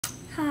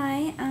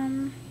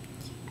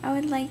I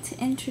would like to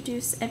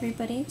introduce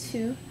everybody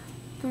to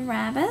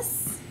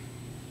Barabbas.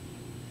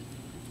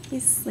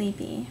 He's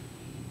sleepy,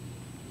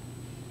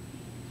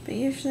 but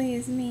usually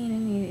he's mean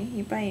and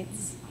he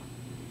bites.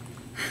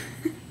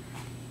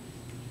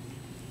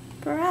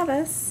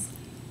 Barabbas,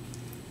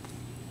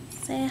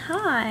 say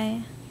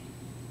hi.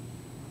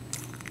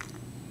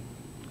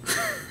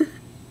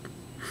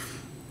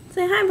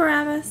 Say hi,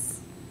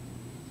 Barabbas.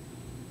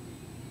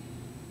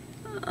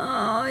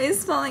 Oh,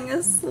 he's falling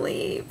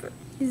asleep.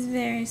 He's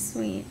very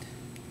sweet.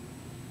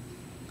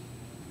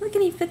 Look,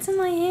 and he fits in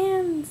my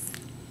hands.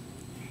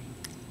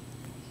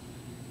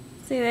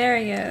 See, there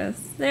he goes.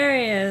 There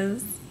he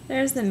is.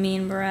 There's the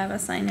mean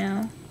Barabbas I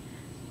know.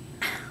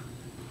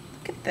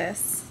 Look at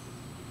this.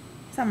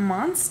 He's a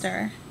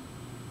monster.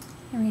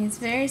 I mean, he's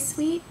very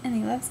sweet and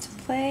he loves to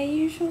play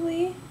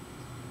usually.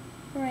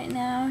 But right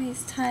now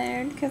he's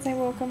tired because I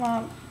woke him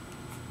up.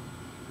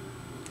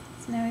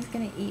 So now he's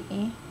gonna eat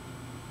me.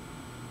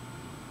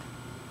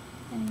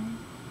 Anyway,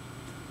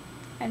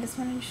 I just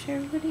wanted to show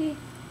everybody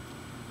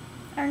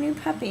our new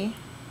puppy.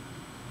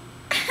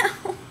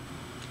 Ow!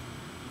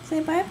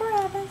 Say bye,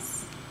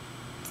 Barabbas.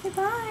 Say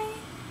bye.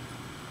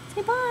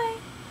 Say bye.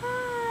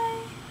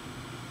 Bye.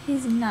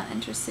 He's not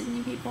interested in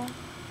you people.